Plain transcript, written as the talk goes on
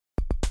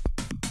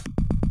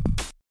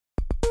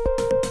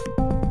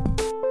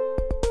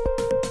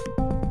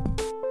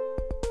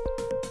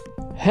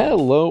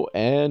Hello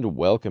and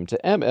welcome to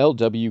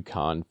MLW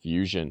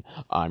Confusion.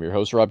 I'm your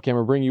host, Rob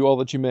Cameron, bringing you all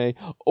that you may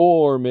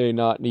or may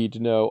not need to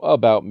know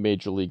about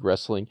Major League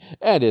Wrestling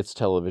and its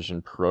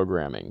television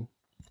programming.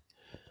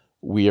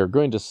 We are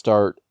going to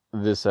start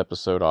this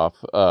episode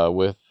off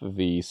with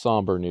the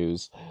somber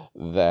news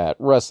that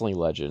wrestling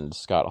legend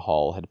Scott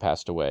Hall had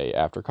passed away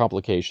after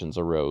complications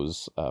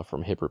arose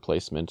from hip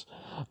replacement.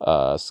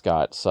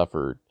 Scott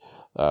suffered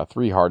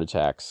 3 heart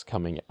attacks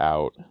coming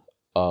out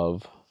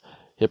of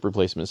hip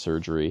replacement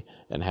surgery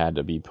and had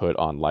to be put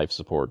on life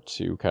support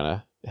to kind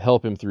of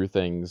help him through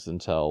things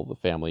until the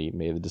family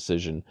made the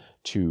decision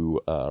to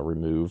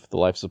remove the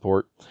life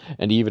support.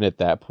 And even at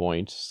that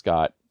point,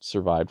 Scott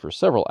survived for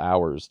several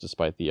hours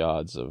despite the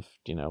odds of,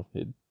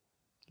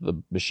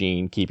 the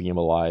machine keeping him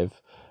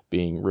alive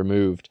being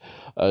removed,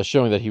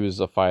 showing that he was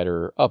a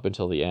fighter up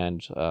until the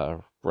end,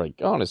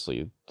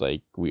 honestly,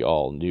 like we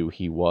all knew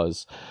he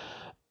was.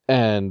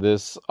 And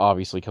this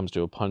obviously comes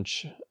to a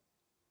punch.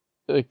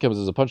 It comes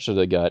as a punch to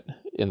the gut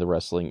in the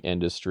wrestling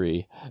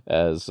industry,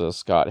 as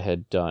Scott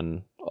had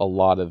done a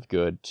lot of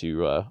good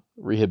to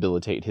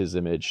rehabilitate his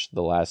image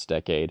the last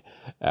decade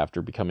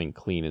after becoming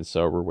clean and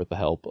sober with the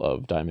help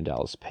of Diamond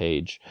Dallas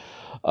Page.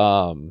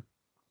 And,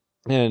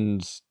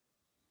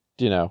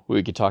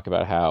 we could talk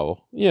about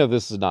how,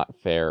 this is not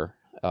fair.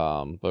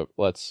 But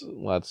let's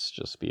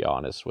just be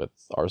honest with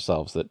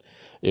ourselves that,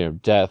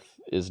 death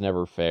is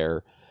never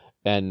fair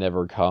and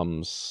never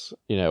comes,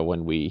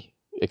 when we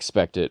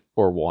expect it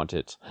or want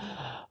it.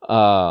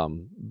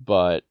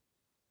 But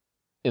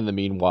in the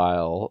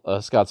meanwhile,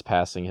 Scott's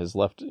passing has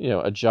left,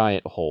 a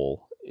giant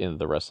hole in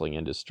the wrestling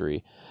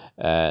industry,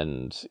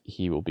 and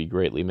he will be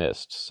greatly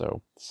missed.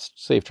 So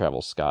safe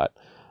travels, Scott.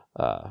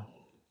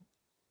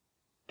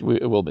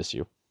 We'll miss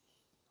you.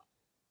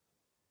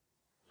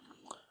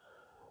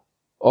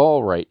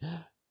 All right.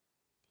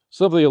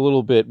 Something a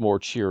little bit more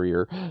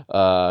cheerier,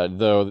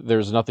 though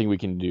there's nothing we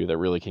can do that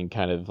really can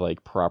kind of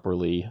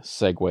properly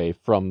segue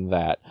from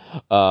that.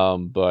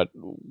 But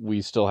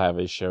we still have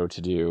a show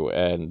to do,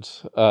 and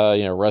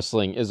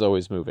wrestling is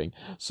always moving.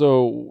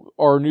 So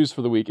our news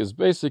for the week is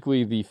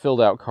basically the filled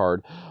out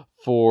card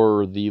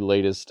for the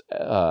latest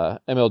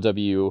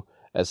MLW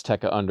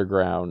Azteca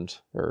Underground,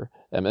 or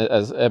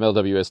as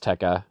MLW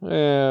Azteca.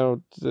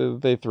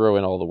 They throw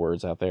in all the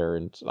words out there,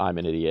 and I'm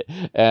an idiot,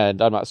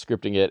 and I'm not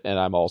scripting it, and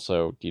I'm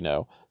also,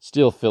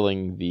 still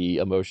filling the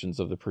emotions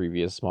of the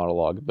previous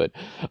monologue, but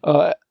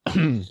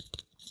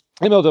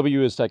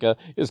MLW Azteca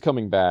is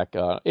coming back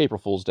April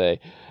Fool's Day,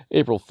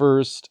 April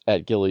 1st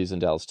at Gilley's in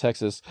Dallas,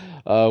 Texas.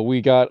 We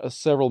got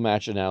several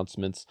match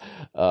announcements,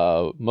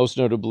 most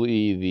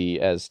notably the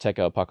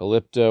Azteca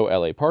Apocalypto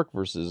LA Park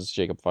versus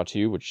Jacob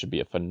Fatu, which should be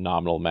a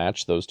phenomenal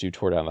match. Those two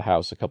tore down the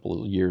house a couple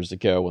of years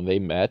ago when they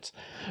met.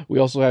 We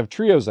also have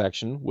trios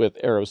action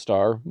with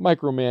Aerostar,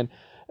 Microman,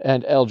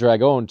 and El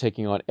Dragon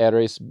taking on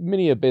Ares,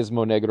 Mini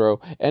Abismo Negro,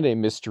 and a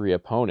mystery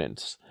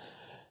opponent.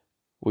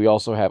 We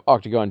also have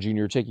Octagon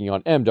Jr. taking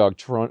on M-Dog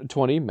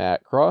 20,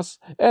 Matt Cross.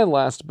 And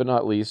last but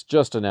not least,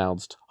 just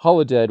announced,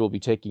 Holodead will be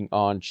taking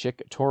on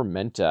Chick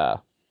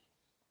Tormenta.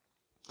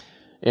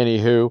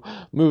 Anywho,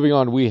 moving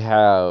on, we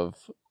have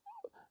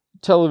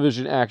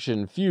Television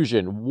Action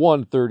Fusion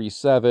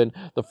 137.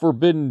 The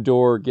Forbidden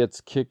Door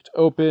gets kicked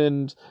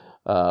open.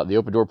 The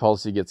open door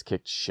policy gets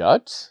kicked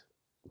shut? ?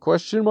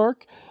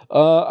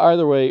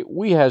 Either way,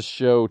 we have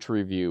show to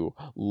review.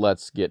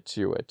 Let's get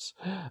to it.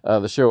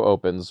 The show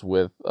opens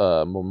with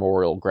a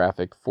memorial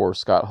graphic for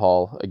Scott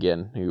Hall,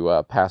 again,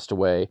 who passed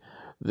away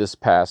this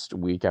past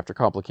week after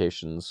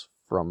complications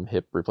from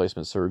hip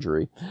replacement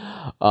surgery.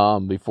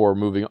 Before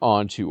moving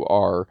on to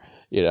our,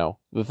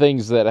 the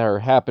things that are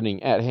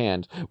happening at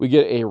hand, we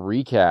get a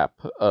recap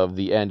of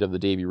the end of the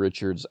Davey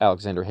Richards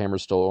Alexander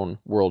Hammerstone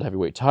World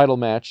Heavyweight title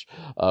match,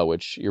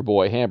 which your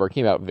boy Hammer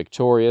came out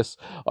victorious.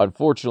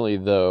 Unfortunately,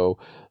 though,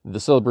 the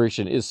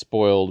celebration is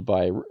spoiled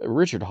by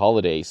Richard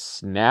Holiday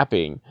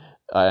snapping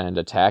and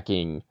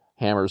attacking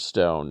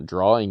Hammerstone,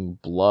 drawing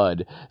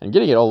blood, and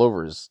getting it all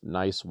over his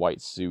nice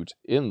white suit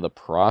in the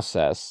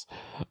process.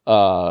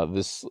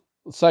 This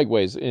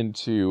segues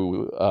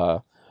into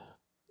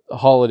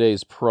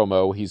Holiday's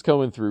promo. He's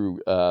coming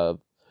through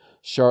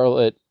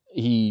Charlotte.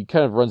 He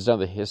kind of runs down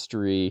the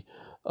history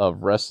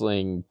of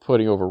wrestling,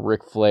 putting over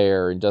Ric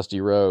Flair and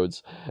Dusty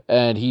Rhodes,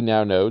 and he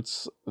now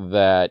notes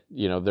that,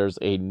 there's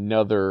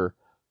another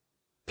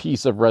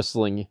piece of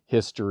wrestling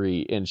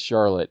history in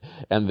Charlotte,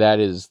 and that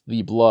is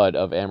the blood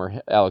of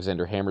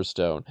Alexander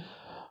Hammerstone.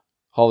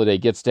 Holiday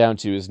gets down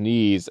to his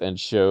knees and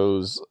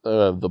shows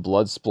the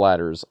blood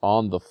splatters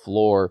on the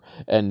floor,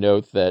 and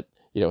note that,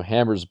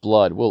 Hammer's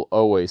blood will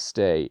always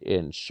stay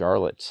in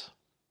Charlotte.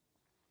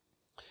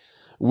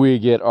 We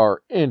get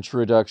our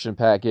introduction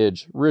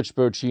package. Rich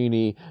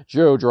Bocchini,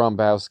 Joe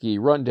Drombowski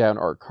run down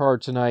our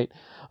card tonight.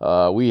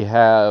 We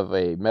have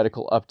a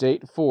medical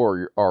update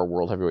for our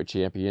World Heavyweight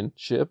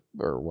Championship,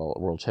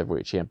 World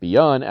Heavyweight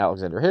Champion,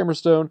 Alexander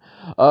Hammerstone,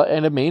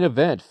 and a main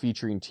event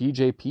featuring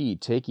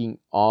TJP taking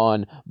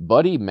on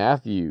Buddy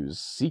Matthews,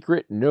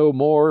 Secret No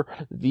More,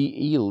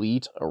 the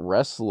Elite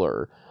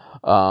Wrestler.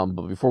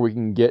 But before we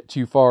can get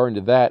too far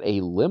into that,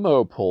 a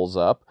limo pulls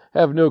up.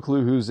 Have no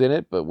clue who's in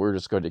it, but we're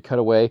just going to cut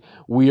away.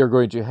 We are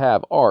going to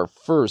have our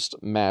first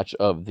match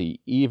of the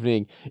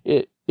evening.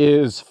 It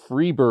is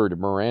Freebird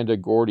Miranda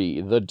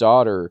Gordy, the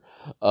daughter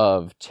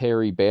of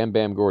Terry Bam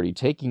Bam Gordy,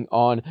 taking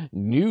on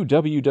new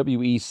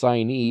WWE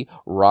signee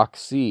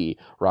Roxy.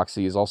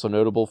 Roxy is also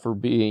notable for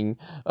being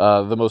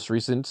the most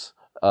recent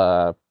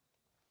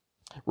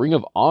Ring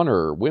of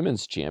Honor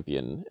Women's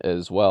Champion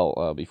as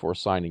well, before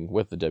signing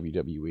with the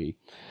WWE.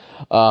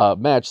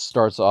 Match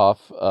starts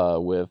off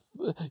with,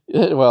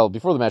 well,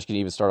 before the match can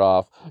even start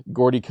off,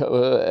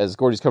 as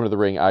Gordy's coming to the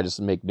ring, I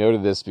just make note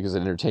of this because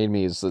it entertained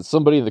me, is that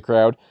somebody in the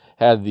crowd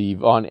had the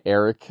Von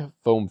Erich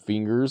foam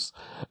fingers,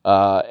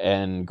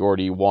 and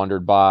Gordy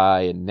wandered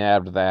by and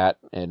nabbed that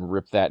and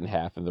ripped that in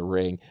half in the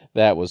ring.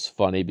 That was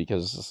funny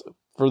because,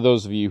 for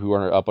those of you who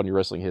aren't up on your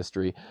wrestling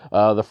history,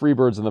 the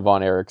Freebirds and the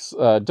Von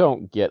Erichs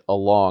don't get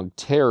along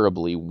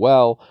terribly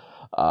well.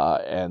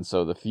 And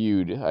so the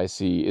feud, I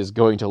see, is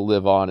going to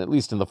live on, at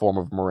least in the form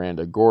of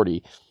Miranda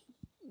Gordy.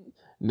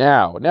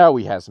 Now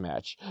we has a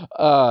match.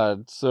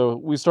 So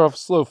we start off a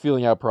slow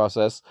feeling out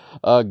process.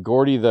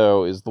 Gordy,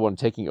 though, is the one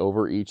taking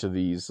over each of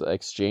these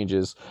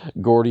exchanges.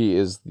 Gordy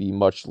is the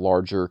much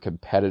larger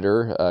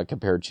competitor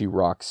compared to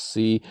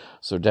Roxy,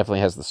 so definitely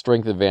has the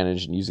strength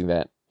advantage in using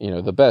that,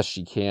 the best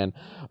she can.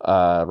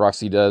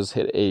 Roxy does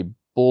hit a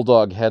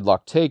Bulldog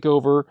headlock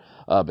takeover,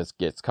 but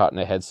gets caught in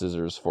a head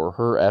scissors for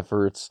her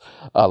efforts.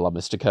 La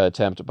Mystica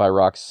attempt by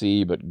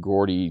Roxy, but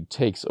Gordy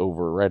takes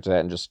over right to that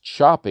and just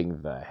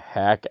chopping the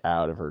heck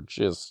out of her,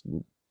 just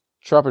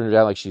chopping her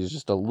down like she's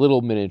just a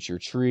little miniature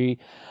tree.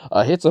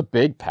 Hits a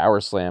big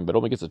power slam, but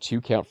only gets a 2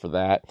 count for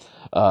that.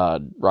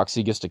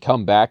 Roxy gets to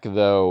come back,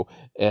 though,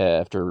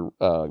 after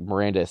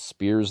Miranda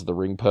spears the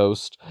ring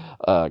post.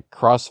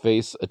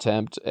 Crossface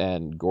attempt,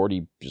 and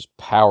Gordy just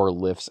power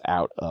lifts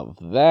out of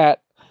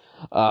that.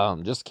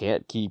 Just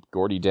can't keep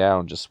Gordy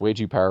down, just way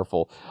too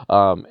powerful.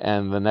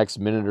 And the next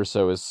minute or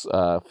so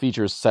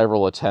features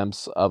several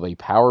attempts of a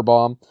power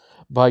bomb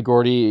by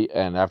Gordy,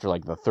 and after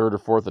like the third or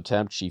fourth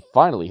attempt, she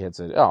finally hits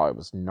it. Oh, it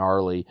was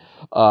gnarly.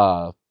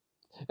 And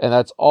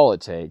that's all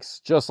it takes,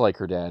 just like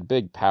her dad.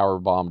 Big power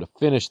bomb to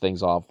finish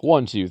things off.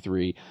 1, 2,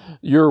 3.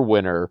 Your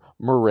winner,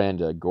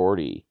 Miranda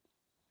Gordy.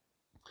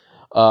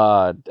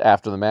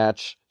 After the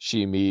match,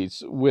 she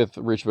meets with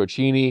Rich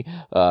Bocchini,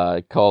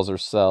 calls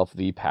herself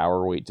the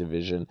Powerweight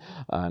division,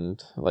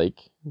 and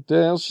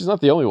she's not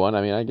the only one.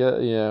 I mean, I get,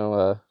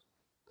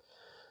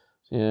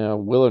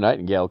 Willow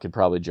Nightingale could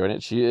probably join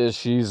it.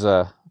 She's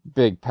a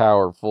big,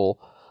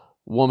 powerful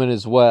woman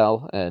as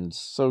well, and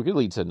so it could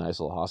lead to a nice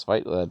little house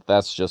fight.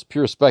 That's just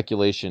pure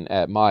speculation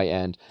at my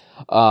end.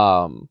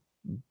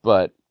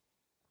 But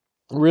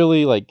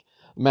really,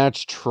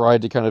 match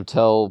tried to kind of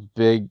tell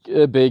big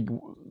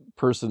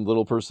person,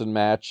 little person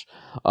match,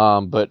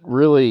 but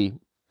really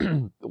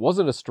it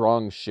wasn't a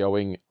strong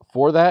showing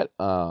for that,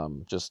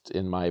 just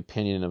in my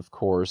opinion, of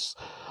course.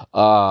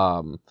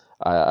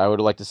 I would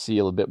like to see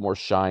a little bit more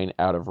shine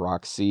out of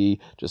Roxy,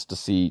 just to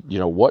see,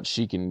 what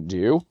she can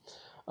do.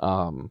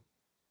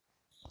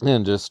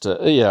 And just,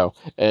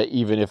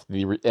 even if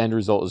the end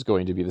result is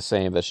going to be the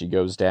same, that she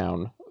goes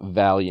down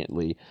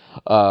valiantly.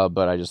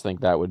 But I just think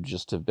that would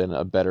just have been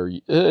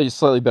a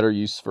slightly better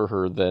use for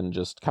her than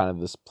just kind of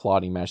this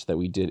plotting match that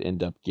we did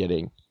end up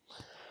getting.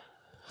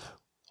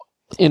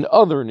 In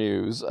other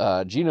news,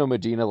 Gino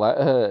Medina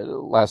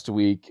last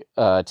week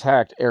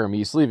attacked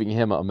Aramis, leaving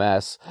him a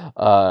mess.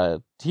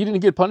 He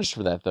didn't get punished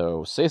for that,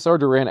 though. Cesar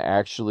Duran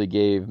actually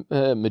gave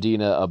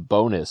Medina a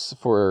bonus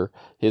for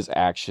his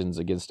actions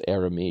against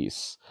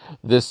Aramis.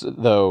 This,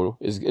 though,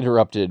 is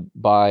interrupted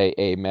by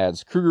a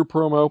Mads Kruger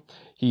promo.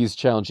 He's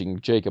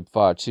challenging Jacob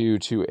Fatu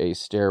to a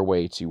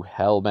Stairway to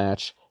Hell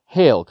match.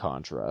 Hail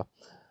Contra.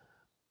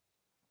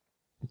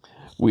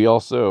 We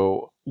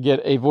also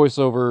get a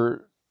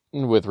voiceover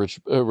with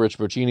Rich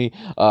Bocchini,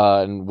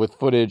 and with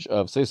footage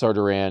of Cesar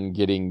Duran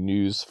getting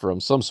news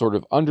from some sort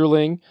of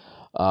underling,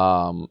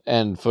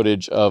 and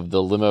footage of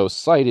the limo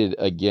sighted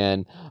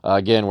again.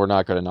 Again, we're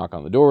not going to knock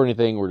on the door or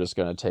anything. We're just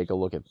going to take a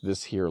look at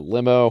this here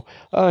limo.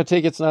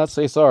 Take it's not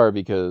Cesar,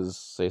 because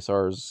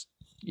Cesar's,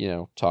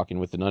 talking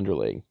with an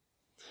underling.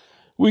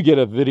 We get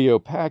a video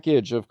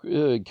package of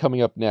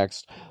coming up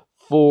next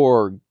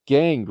for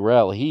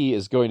Gangrel. He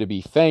is going to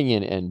be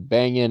fangin' and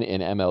bangin'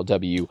 in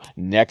MLW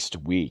next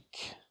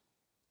week.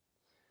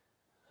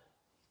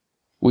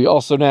 We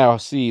also now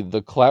see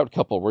the Clout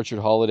couple, Richard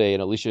Holiday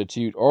and Alicia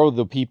Atout, are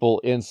the people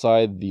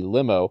inside the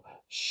limo.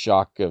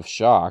 Shock of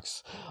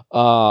shocks.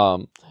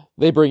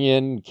 They bring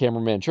in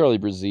cameraman Charlie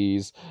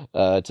Brazese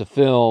to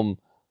film,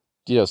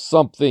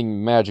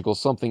 something magical,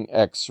 something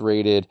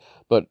X-rated.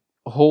 But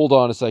hold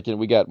on a second,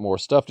 we got more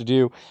stuff to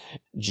do.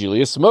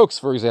 Julius Smokes,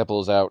 for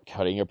example, is out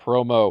cutting a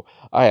promo.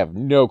 I have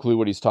no clue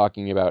what he's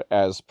talking about,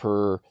 as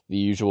per the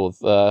usual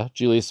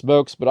Julius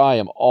Smokes, but I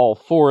am all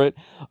for it.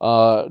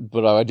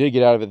 But I did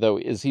get out of it, though,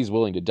 is he's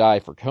willing to die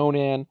for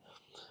Conan.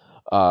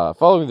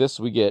 Following this,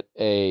 we get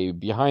a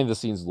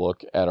behind-the-scenes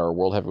look at our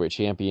World Heavyweight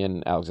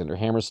Champion, Alexander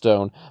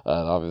Hammerstone.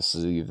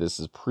 Obviously, this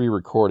is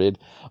pre-recorded.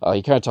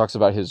 He kind of talks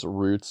about his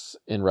roots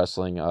in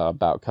wrestling,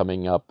 about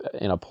coming up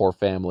in a poor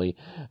family,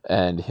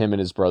 and him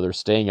and his brother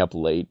staying up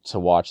late to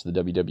watch the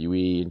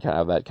WWE, and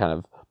that kind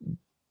of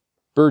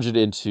burgeoned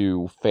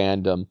into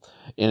fandom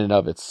in and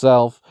of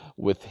itself,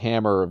 with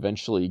Hammer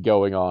eventually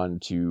going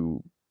on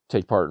to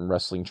take part in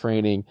wrestling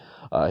training.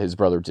 His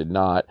brother did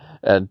not.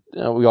 And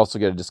we also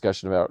get a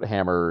discussion about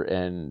Hammer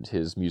and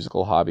his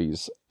musical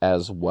hobbies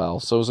as well.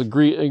 So it was a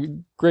great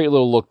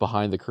little look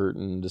behind the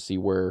curtain to see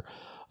where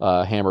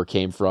Hammer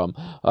came from.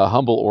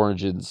 Humble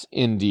origins,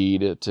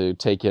 indeed, to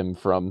take him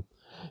from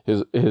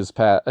his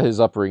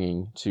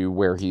upbringing to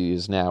where he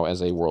is now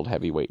as a World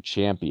Heavyweight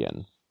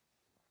Champion.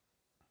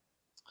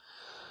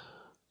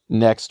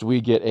 Next,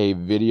 we get a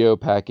video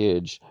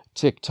package.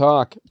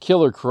 TikTok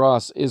Killer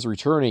Kross is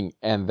returning,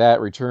 and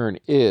that return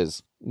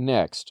is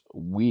next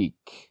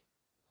week.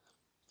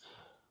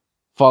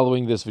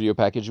 Following this video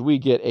package, we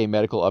get a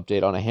medical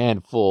update on a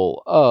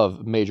handful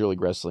of Major League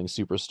Wrestling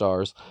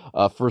superstars.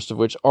 First of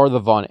which are the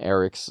Von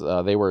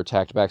Erichs. They were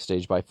attacked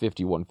backstage by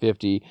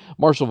 5150.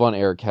 Marshall Von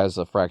Erich has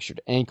a fractured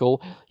ankle.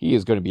 He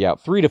is going to be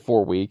out 3 to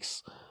 4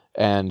 weeks.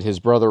 And his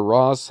brother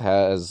Ross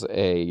has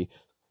a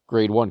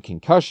grade 1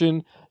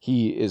 concussion.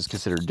 He is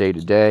considered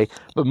day-to-day.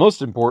 But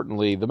most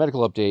importantly, the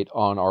medical update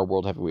on our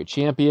World Heavyweight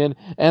Champion,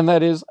 and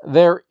that is,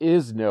 there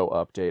is no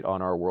update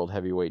on our World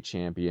Heavyweight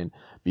Champion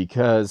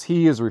because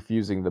he is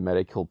refusing the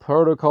medical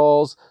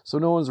protocols, so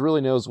no one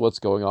really knows what's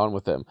going on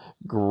with him.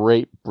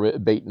 Great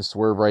bait and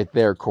swerve right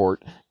there,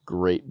 Court.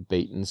 Great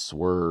bait and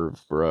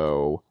swerve,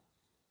 bro.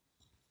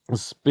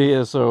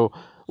 So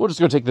we're just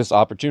going to take this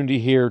opportunity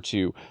here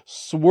to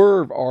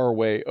swerve our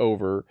way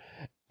over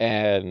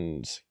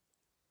and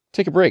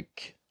take a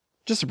break.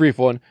 Just a brief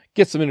one.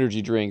 Get some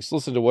energy drinks.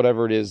 Listen to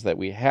whatever it is that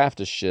we have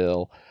to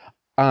shill.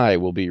 I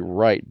will be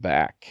right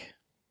back.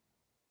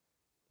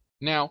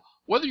 Now,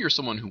 whether you're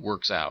someone who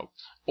works out,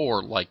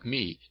 or, like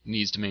me,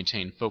 needs to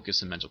maintain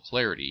focus and mental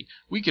clarity,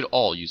 we could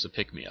all use a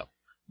pick-me-up.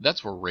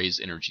 That's where Raze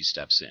Energy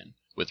steps in.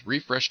 With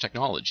Refresh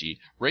technology,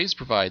 Raze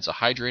provides a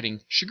hydrating,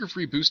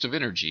 sugar-free boost of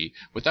energy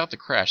without the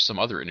crash some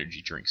other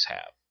energy drinks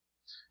have.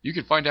 You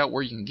can find out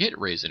where you can get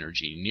Raze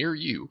Energy near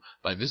you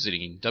by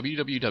visiting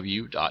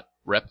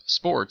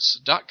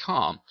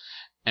www.repsports.com,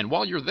 and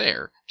while you're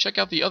there, check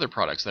out the other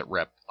products that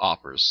Rep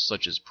offers,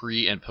 such as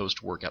pre- and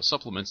post-workout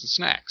supplements and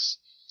snacks.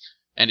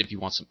 And if you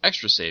want some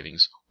extra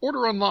savings,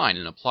 order online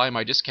and apply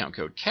my discount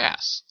code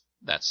CASS,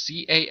 that's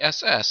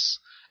C-A-S-S,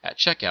 at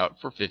checkout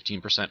for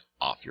 15%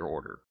 off your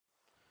order.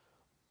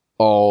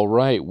 All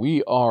right,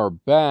 we are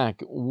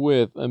back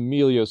with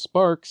Emilio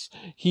Sparks.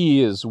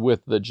 He is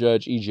with the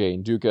judge,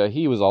 EJ Nduka.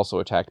 He was also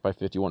attacked by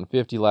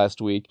 5150 last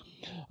week.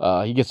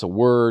 He gets a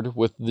word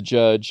with the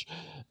judge,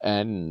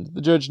 and the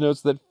judge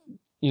notes that,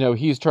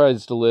 he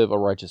tries to live a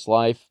righteous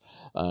life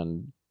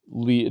and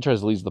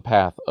tries to lead the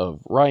path of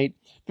right.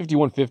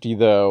 5150,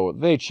 though,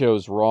 they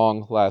chose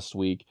wrong last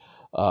week.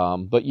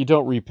 But you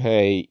don't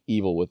repay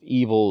evil with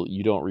evil.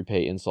 You don't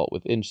repay insult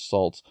with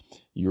insult.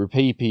 You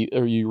repay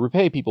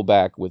people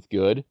back with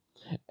good,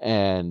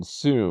 and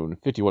soon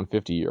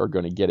 5150 are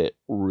going to get it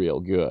real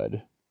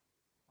good.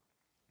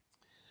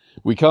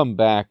 We come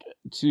back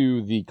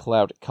to the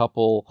Clout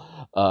couple,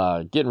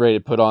 getting ready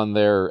to put on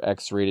their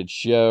X-rated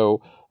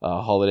show.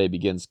 Holiday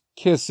begins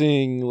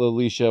kissing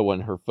Lalisha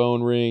when her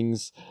phone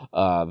rings.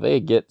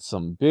 They get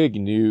some big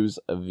news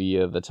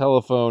via the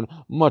telephone,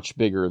 much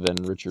bigger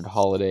than Richard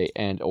Holiday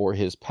and or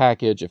his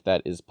package, if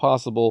that is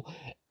possible,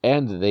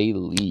 and they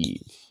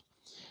leave.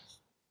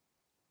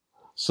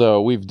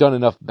 So we've done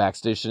enough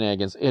backstage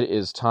shenanigans. It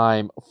is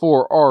time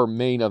for our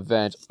main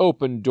event,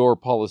 open door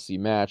policy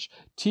match.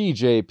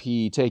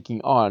 TJP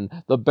taking on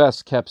the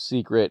best kept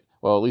secret.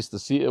 Well, at least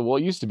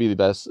it used to be the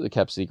best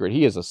kept secret.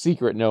 He is a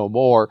secret no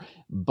more.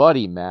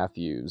 Buddy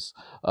Matthews.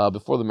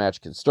 Before the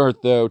match can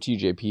start, though,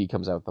 TJP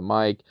comes out the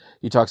mic.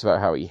 He talks about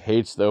how he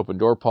hates the open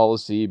door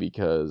policy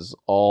because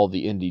all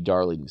the indie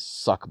darlings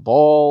suck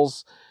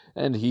balls.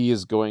 And he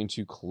is going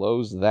to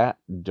close that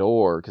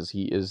door because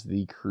he is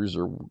the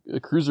cruiser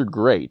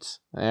great.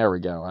 There we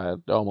go. I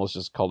almost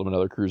just called him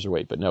another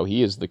cruiserweight, but no,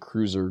 he is the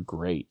cruiser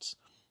great.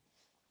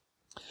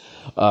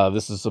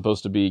 This is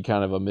supposed to be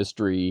kind of a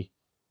mystery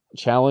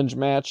challenge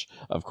match.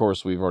 Of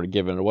course, we've already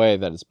given it away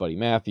that it's Buddy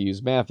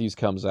Matthews. Matthews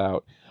comes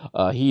out.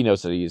 He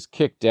knows that he's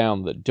kicked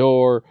down the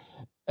door,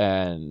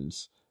 and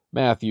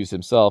Matthews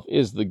himself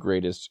is the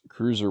greatest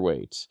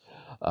cruiserweight.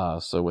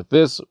 So with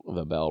this,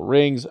 the bell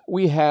rings.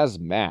 We has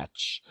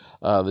match.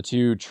 The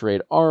two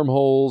trade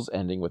armholes,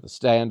 ending with a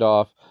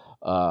standoff.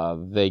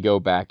 They go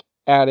back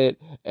at it,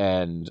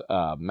 and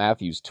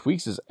Matthews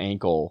tweaks his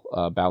ankle,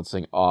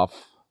 bouncing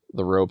off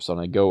the ropes on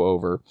a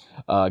go-over.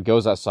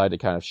 Goes outside to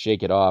kind of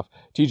shake it off.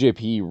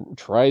 TJP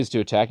tries to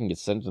attack and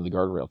gets sent to the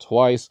guardrail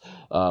twice,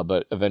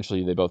 but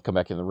eventually they both come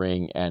back in the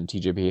ring, and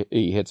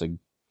TJP hits a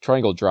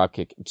triangle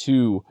dropkick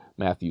to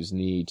Matthews'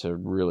 knee to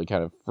really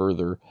kind of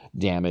further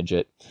damage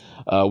it.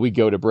 We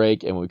go to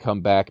break, and when we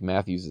come back,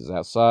 Matthews is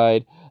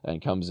outside and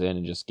comes in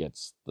and just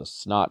gets the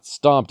snot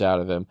stomped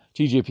out of him.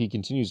 TJP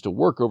continues to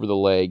work over the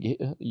leg,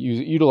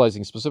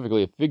 utilizing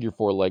specifically a figure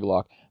 4 leg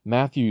lock.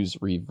 Matthews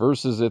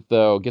reverses it,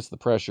 though, gets the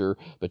pressure,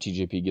 but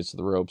TJP gets to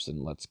the ropes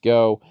and lets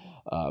go.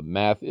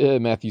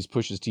 Matthews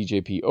pushes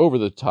TJP over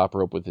the top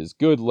rope with his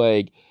good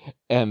leg,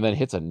 and then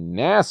hits a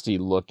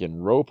nasty-looking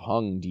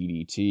rope-hung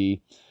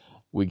DDT.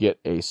 We get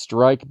a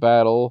strike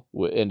battle,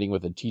 ending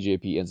with a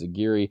TJP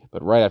enziguri,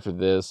 but right after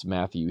this,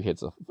 Matthews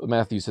hits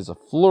a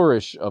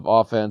flourish of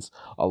offense,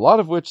 a lot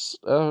of which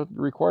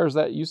requires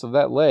that use of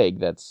that leg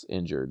that's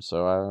injured,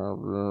 so I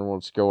don't know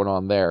what's going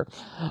on there.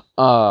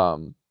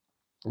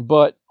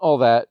 But all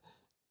that,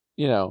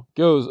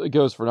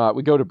 goes for naught.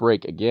 We go to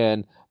break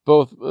again.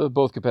 Both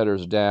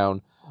competitors are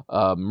down.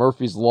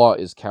 Murphy's Law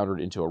is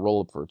countered into a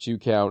roll-up for a 2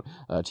 count.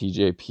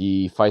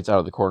 TJP fights out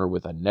of the corner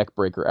with a neck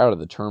breaker out of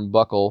the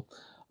turnbuckle.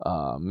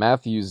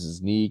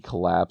 Matthews' knee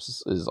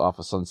collapses off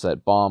a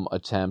sunset bomb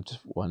attempt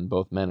when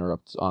both men are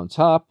up on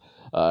top.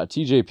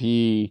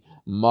 TJP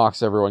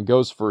mocks everyone,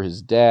 goes for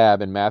his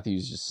dab, and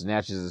Matthews just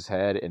snatches his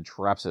head and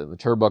traps it in the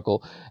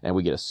turnbuckle, and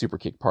we get a super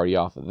kick party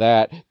off of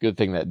that. Good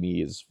thing that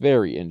knee is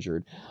very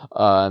injured.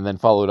 And then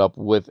followed up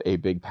with a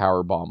big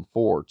power bomb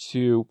for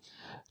 2.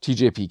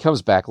 TJP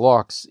comes back,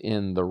 locks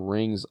in the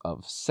rings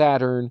of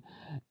Saturn,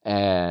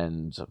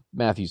 and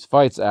Matthews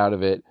fights out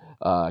of it,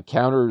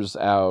 counters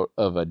out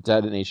of a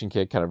detonation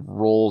kick, kind of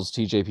rolls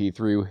TJP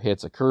through,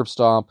 hits a curb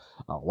stomp.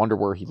 I wonder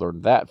where he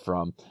learned that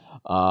from.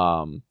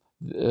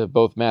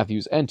 Both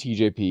Matthews and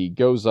TJP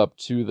goes up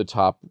to the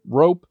top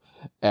rope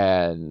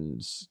and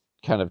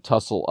kind of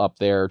tussle up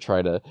there,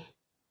 try to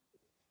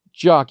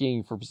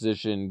jockeying for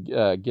position,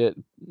 get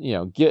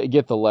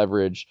the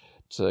leverage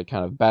to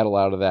kind of battle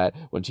out of that,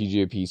 when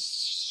TJP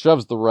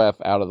shoves the ref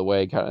out of the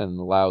way and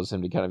allows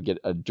him to kind of get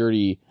a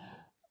dirty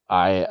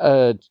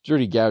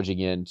gouging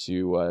in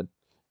to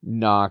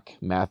knock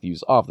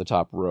Matthews off the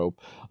top rope,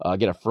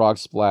 get a frog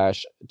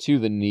splash to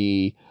the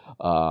knee,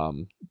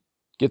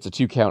 gets a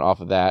 2 count off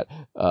of that,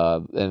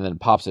 and then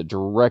pops it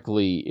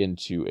directly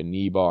into a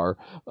knee bar.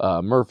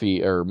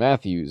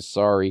 Matthews,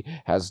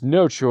 has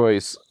no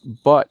choice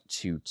but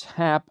to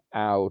tap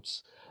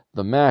out.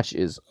 The match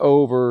is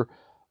over.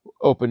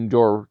 Open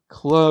door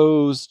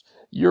closed.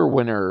 Your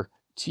winner,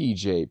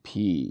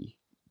 TJP.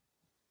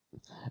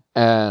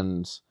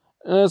 And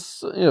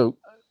it's,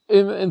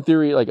 in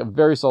theory, like a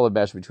very solid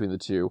match between the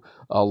two.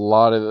 A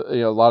lot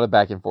of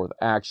back and forth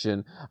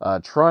action,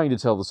 trying to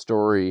tell the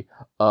story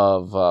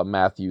of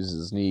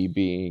Matthews' knee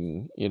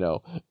being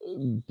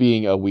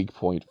a weak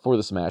point for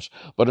this match.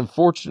 But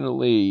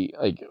unfortunately,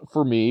 like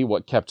for me,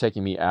 what kept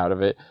taking me out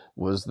of it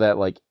was that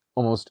like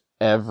almost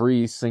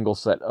every single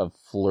set of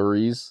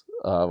flurries,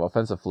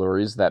 offensive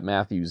flurries that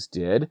Matthews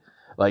did,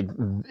 like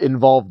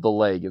involved the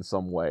leg in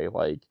some way.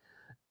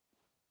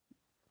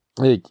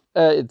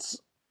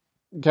 It's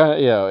kind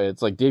of,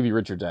 it's like Davey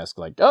Richards-esque,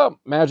 like, oh,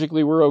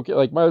 magically we're okay,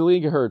 like my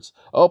leg hurts,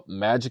 oh,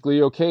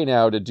 magically okay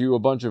now to do a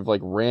bunch of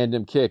like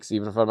random kicks.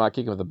 Even if I'm not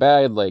kicking with a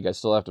bad leg, I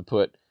still have to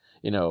put,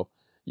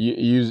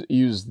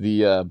 use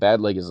the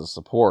bad leg as a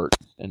support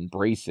and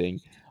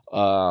bracing,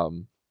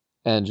 and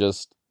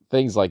just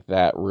things like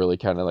that really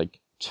kind of like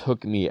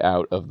took me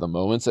out of the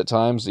moments at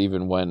times,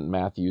 even when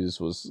Matthews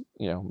was,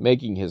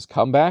 making his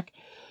comeback.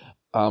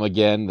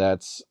 Again,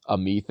 that's a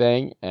me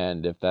thing,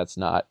 and if that's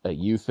not a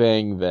you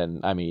thing,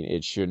 then,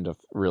 it shouldn't have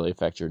really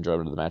affect your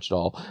enjoyment of the match at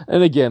all.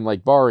 And again,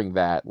 like, barring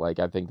that, like,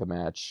 I think the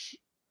match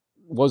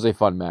was a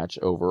fun match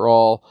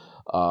overall.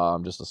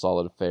 Just a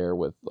solid affair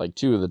with, like,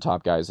 2 of the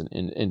top guys in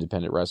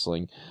independent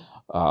wrestling,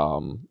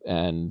 and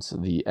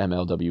the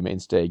MLW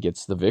mainstay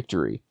gets the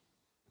victory.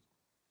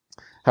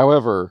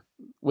 However,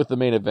 with the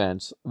main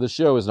event, the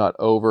show is not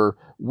over.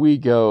 We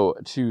go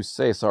to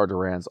Cesar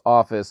Duran's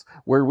office,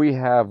 where we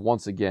have,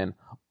 once again,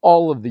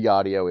 all of the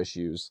audio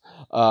issues.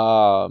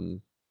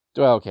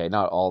 Okay,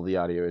 not all the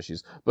audio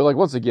issues, but, like,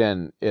 once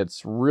again,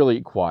 it's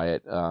really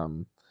quiet.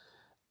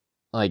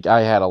 Like,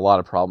 I had a lot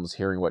of problems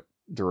hearing what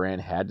Duran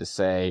had to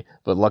say,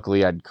 but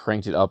luckily I'd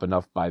cranked it up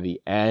enough by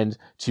the end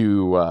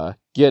to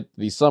get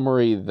the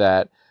summary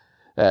that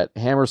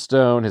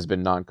Hammerstone has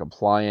been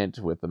non-compliant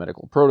with the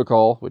medical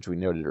protocol, which we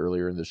noted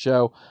earlier in the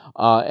show,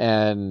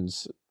 and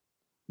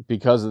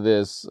because of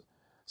this,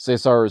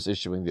 Cesar is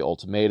issuing the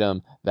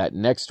ultimatum that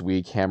next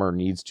week Hammer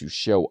needs to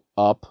show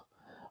up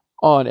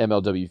on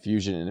MLW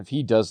Fusion, and if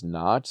he does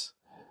not,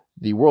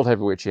 the World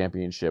Heavyweight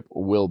Championship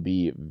will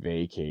be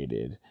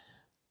vacated.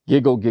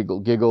 Giggle,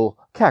 giggle, giggle,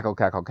 cackle,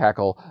 cackle,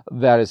 cackle.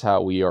 That is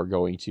how we are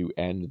going to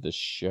end the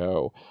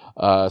show.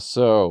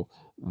 So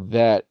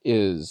that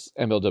is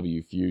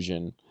MLW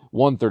Fusion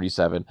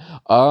 137.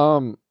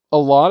 A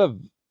lot of,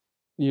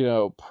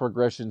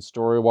 progression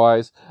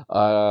story-wise,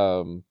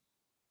 but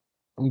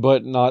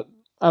not,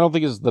 I don't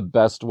think is the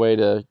best way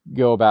to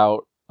go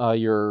about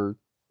your,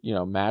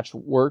 match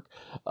work.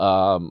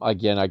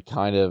 Again, I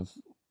kind of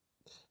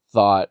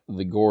thought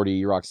the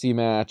Gordy Roxy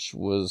match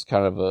was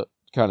kind of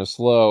kind of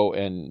slow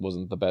and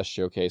wasn't the best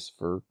showcase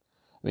for,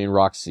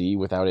 Roxy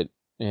without it,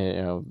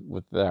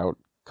 without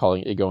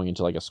calling it going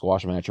into like a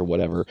squash match or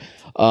whatever.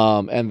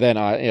 And then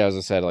as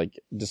I said, like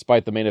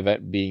despite the main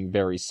event being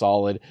very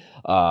solid,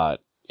 I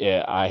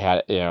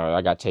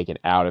got taken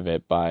out of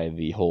it by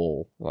the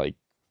whole like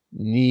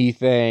knee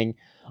thing.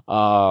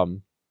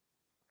 And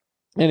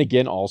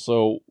again,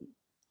 also,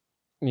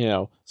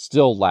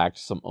 still lacked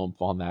some oomph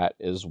on that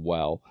as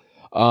well.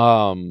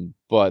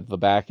 But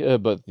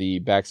the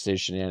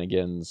backstage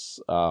shenanigans,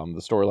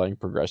 the storyline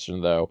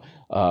progression though,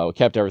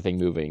 kept everything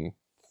moving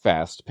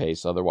fast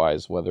pace.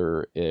 Otherwise,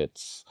 whether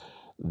it's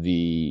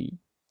the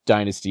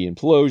Dynasty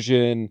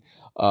implosion,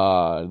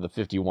 the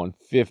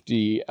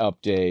 5150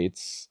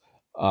 updates,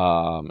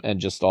 and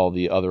just all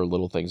the other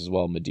little things as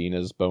well,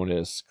 Medina's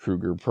bonus,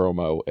 Kruger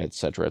promo,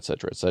 etc.,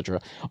 etc.,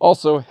 etc.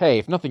 Also, hey,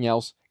 if nothing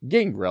else,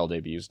 Gangrel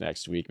debuts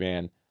next week,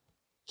 man.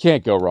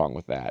 Can't go wrong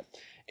with that.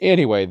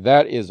 Anyway,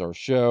 that is our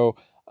show.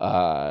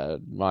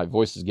 My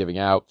voice is giving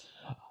out.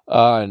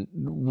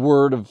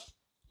 Word of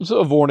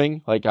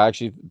warning, like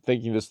actually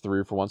thinking this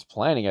through for once,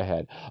 planning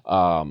ahead.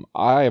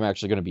 I am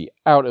actually going to be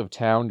out of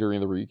town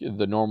during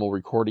the normal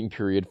recording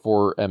period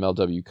for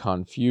MLW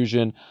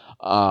Confusion.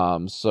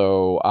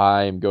 So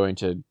I'm going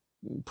to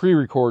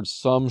pre-record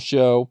some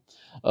show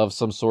of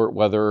some sort,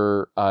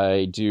 whether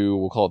I do,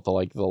 we'll call it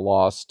the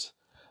lost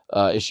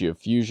issue of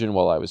Fusion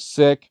while I was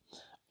sick,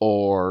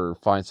 or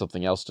find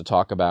something else to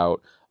talk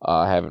about.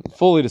 I haven't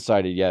fully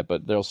decided yet,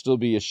 but there'll still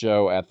be a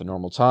show at the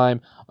normal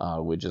time.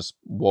 We just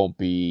won't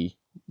be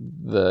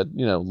the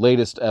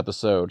latest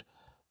episode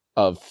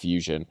of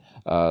Fusion.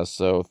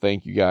 So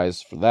thank you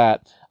guys for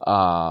that.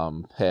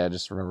 Hey, I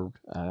just remembered,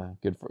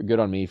 good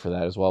on me for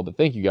that as well. But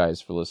thank you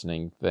guys for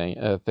listening.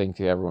 Thank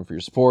you everyone for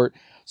your support.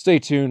 Stay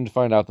tuned to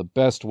find out the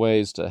best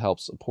ways to help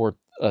support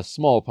a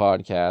small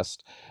podcast.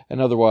 And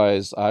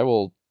otherwise, I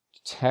will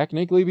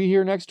technically be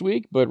here next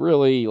week, but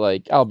really,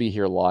 I'll be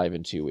here live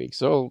in 2 weeks.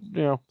 So,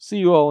 see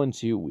you all in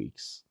 2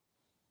 weeks.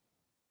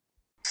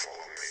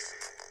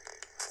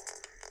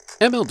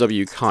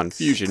 MLW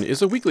Confusion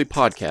is a weekly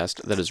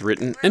podcast that is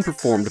written and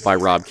performed by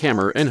Rob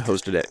Kammer and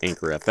hosted at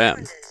Anchor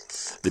FM.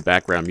 The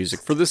background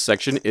music for this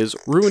section is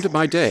Ruined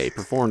My Day,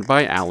 performed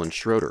by Alan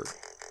Schroeder.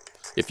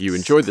 If you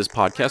enjoyed this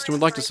podcast and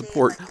would like to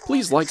support,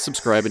 please like,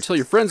 subscribe, and tell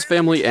your friends,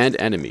 family, and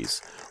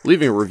enemies.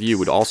 Leaving a review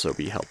would also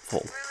be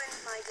helpful.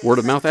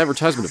 Word-of-mouth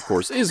advertisement, of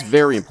course, is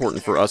very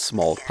important for us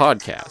small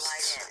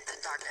podcasts.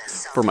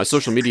 For my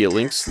social media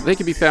links, they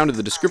can be found in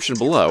the description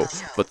below,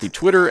 but the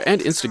Twitter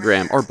and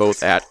Instagram are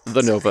both at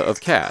The Nova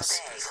of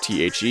Cass,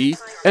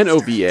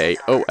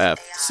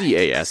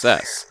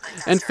 TheNovaofCass,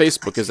 and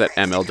Facebook is at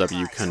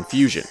MLW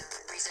Confusion.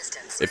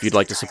 If you'd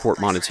like to support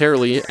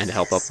monetarily and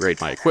help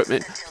upgrade my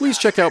equipment, please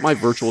check out my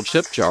virtual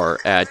tip jar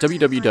at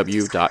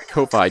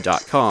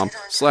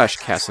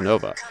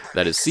www.ko-fi.com/Casanova.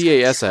 That is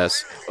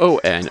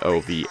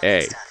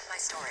CASSONOVA.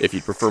 If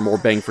you'd prefer more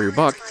bang for your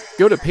buck,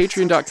 go to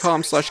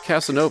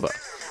patreon.com/Casanova,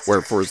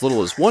 where for as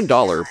little as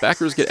 $1,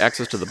 backers get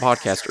access to the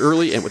podcast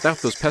early and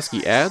without those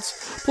pesky ads,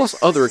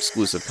 plus other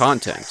exclusive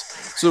content.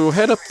 So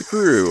head up the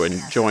crew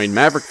and join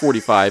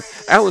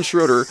Maverick45, Alan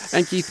Schroeder,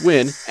 and Keith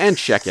Wynn, and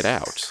check it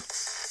out.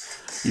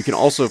 You can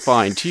also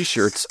find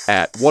t-shirts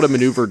at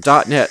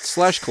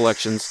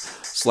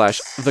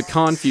whatamaneuver.net/collections/The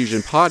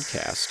Confusion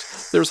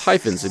Podcast. There's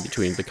hyphens in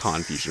between The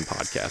Confusion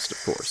Podcast,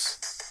 of course.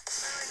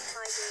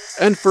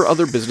 And for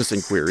other business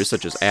inquiries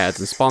such as ads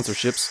and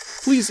sponsorships,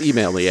 please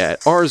email me at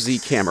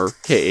rzkammer,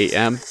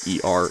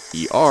 Kamerer,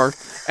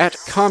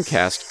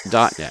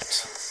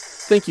 @comcast.net.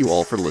 Thank you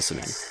all for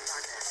listening.